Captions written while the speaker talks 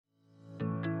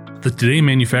The Today in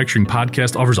Manufacturing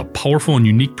podcast offers a powerful and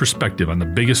unique perspective on the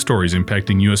biggest stories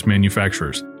impacting U.S.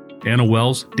 manufacturers. Anna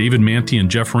Wells, David Manti,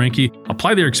 and Jeff Ranke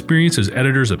apply their experience as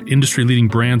editors of industry-leading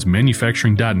brands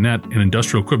Manufacturing.net and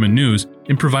Industrial Equipment News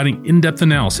in providing in-depth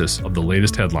analysis of the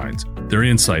latest headlines. Their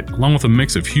insight, along with a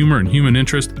mix of humor and human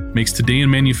interest, makes Today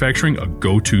in Manufacturing a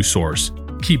go-to source.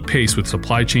 Keep pace with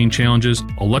supply chain challenges,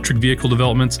 electric vehicle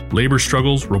developments, labor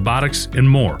struggles, robotics, and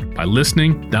more by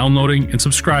listening, downloading, and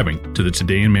subscribing to the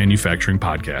Today in Manufacturing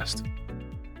podcast.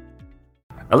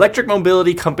 Electric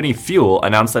mobility company Buell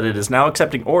announced that it is now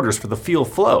accepting orders for the Buell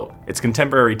Flow, its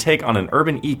contemporary take on an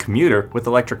urban e-commuter with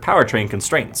electric powertrain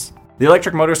constraints. The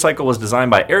electric motorcycle was designed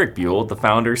by Erik Buell, the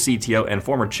founder, CTO, and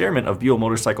former chairman of Buell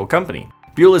Motorcycle Company.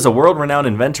 Buell is a world-renowned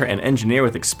inventor and engineer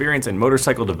with experience in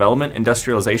motorcycle development,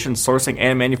 industrialization, sourcing,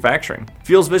 and manufacturing.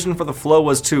 Buell's vision for the Flow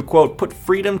was to, quote, put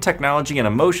freedom, technology, and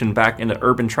emotion back into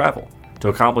urban travel. To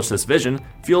accomplish this vision,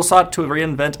 Buell sought to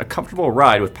reinvent a comfortable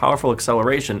ride with powerful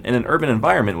acceleration in an urban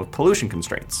environment with pollution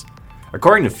constraints.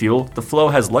 According to Buell, the Flow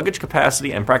has luggage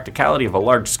capacity and practicality of a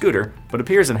large scooter, but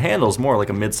appears and handles more like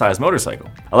a mid-sized motorcycle.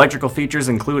 Electrical features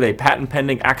include a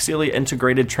patent-pending axially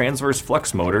integrated transverse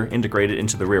flux motor integrated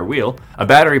into the rear wheel, a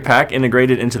battery pack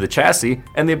integrated into the chassis,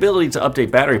 and the ability to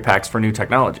update battery packs for new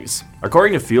technologies.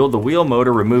 According to Buell, the wheel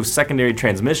motor removes secondary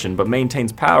transmission but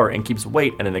maintains power and keeps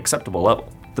weight at an acceptable level.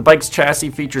 The bike's chassis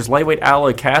features lightweight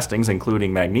alloy castings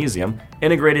including magnesium,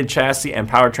 integrated chassis and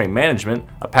powertrain management,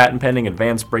 a patent-pending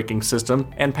advanced braking system,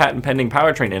 and patent-pending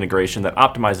powertrain integration that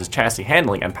optimizes chassis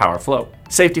handling and power flow.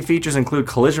 Safety features include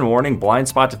collision warning, blind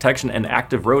spot detection, and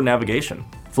active road navigation.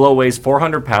 Flow weighs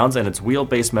 400 pounds and its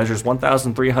wheelbase measures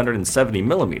 1,370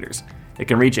 millimeters. It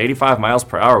can reach 85 miles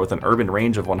per hour with an urban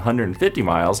range of 150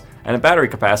 miles and a battery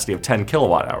capacity of 10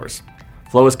 kilowatt hours.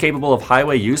 Flow is capable of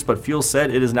highway use, but Buell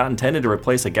said it is not intended to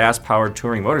replace a gas-powered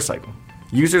touring motorcycle.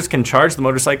 Users can charge the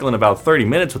motorcycle in about 30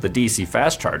 minutes with a DC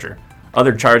fast charger.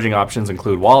 Other charging options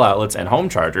include wall outlets and home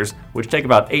chargers, which take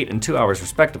about 8 and 2 hours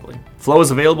respectively. Flow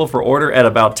is available for order at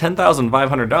about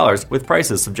 $10,500, with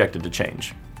prices subjected to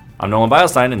change. I'm Nolan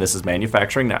Beilstein, and this is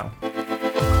Manufacturing Now.